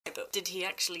but did he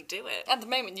actually do it? At the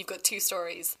moment, you've got two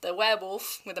stories. The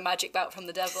werewolf with a magic belt from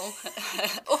the devil,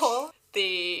 or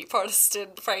the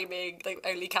Protestant framing the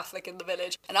only Catholic in the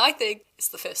village. And I think it's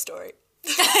the first story.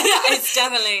 It's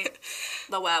definitely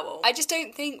the werewolf. I just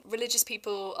don't think religious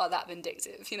people are that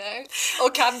vindictive, you know? Or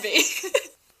can be.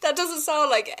 That doesn't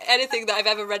sound like anything that I've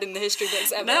ever read in the history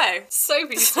books ever. No. So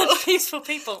peaceful. Such peaceful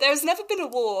people. There has never been a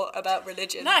war about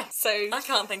religion. No. So I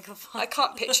can't think of one. I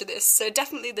can't picture this. So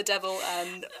definitely the devil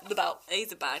and the belt.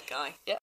 He's a bad guy. Yeah.